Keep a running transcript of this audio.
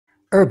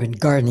Urban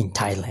gardening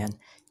Thailand.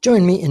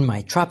 Join me in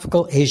my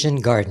tropical Asian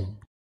garden.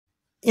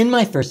 In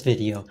my first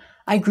video,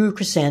 I grew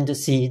Crossandra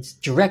seeds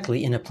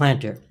directly in a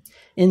planter.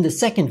 In the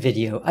second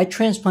video, I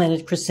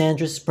transplanted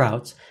Crossandra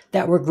sprouts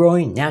that were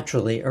growing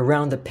naturally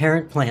around the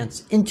parent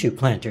plants into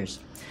planters.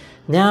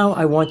 Now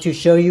I want to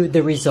show you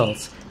the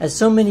results, as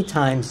so many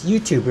times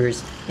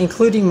YouTubers,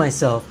 including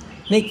myself,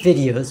 make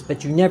videos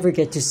but you never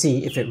get to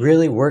see if it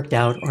really worked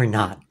out or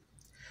not.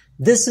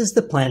 This is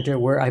the planter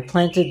where I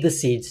planted the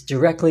seeds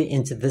directly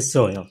into the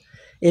soil.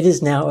 It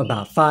is now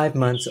about 5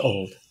 months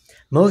old.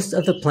 Most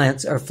of the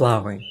plants are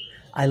flowering.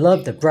 I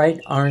love the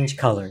bright orange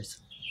colors.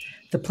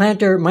 The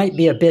planter might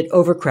be a bit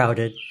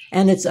overcrowded,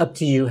 and it's up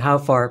to you how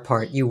far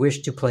apart you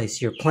wish to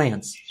place your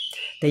plants.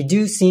 They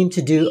do seem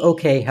to do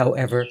okay,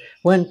 however,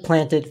 when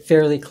planted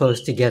fairly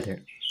close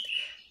together.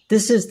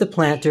 This is the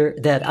planter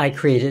that I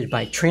created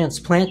by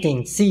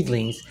transplanting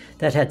seedlings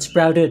that had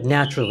sprouted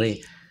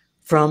naturally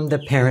from the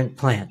parent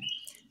plant.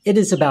 It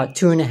is about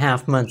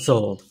 2.5 months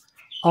old.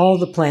 All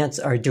the plants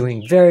are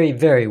doing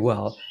very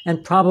well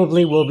and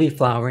probably will be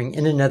flowering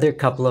in another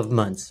couple of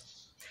months.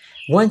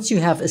 Once you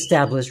have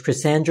established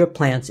Crossandra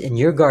plants in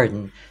your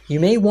garden, you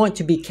may want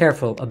to be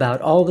careful about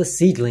all the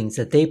seedlings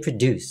that they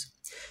produce.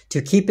 To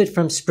keep it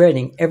from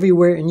spreading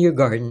everywhere in your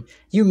garden,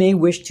 you may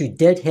wish to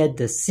deadhead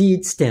the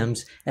seed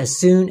stems as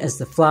soon as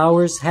the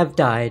flowers have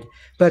died,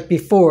 but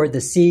before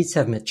the seeds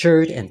have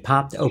matured and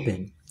popped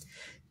open.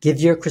 Give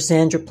your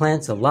Crossandra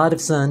plants a lot of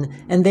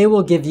sun and they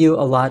will give you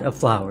a lot of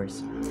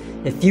flowers.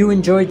 If you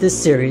enjoyed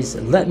this series,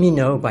 let me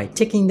know by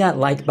ticking that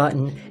like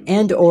button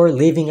and or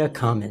leaving a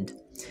comment.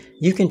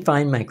 You can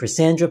find my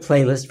Crossandra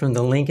playlist from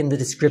the link in the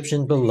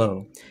description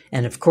below.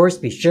 And of course,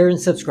 be sure and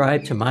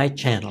subscribe to my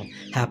channel.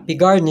 Happy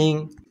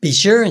gardening! Be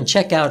sure and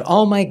check out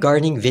all my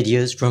gardening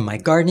videos from my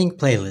gardening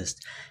playlist,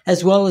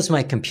 as well as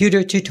my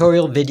computer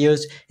tutorial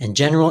videos and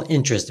general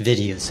interest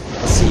videos.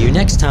 See you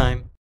next time!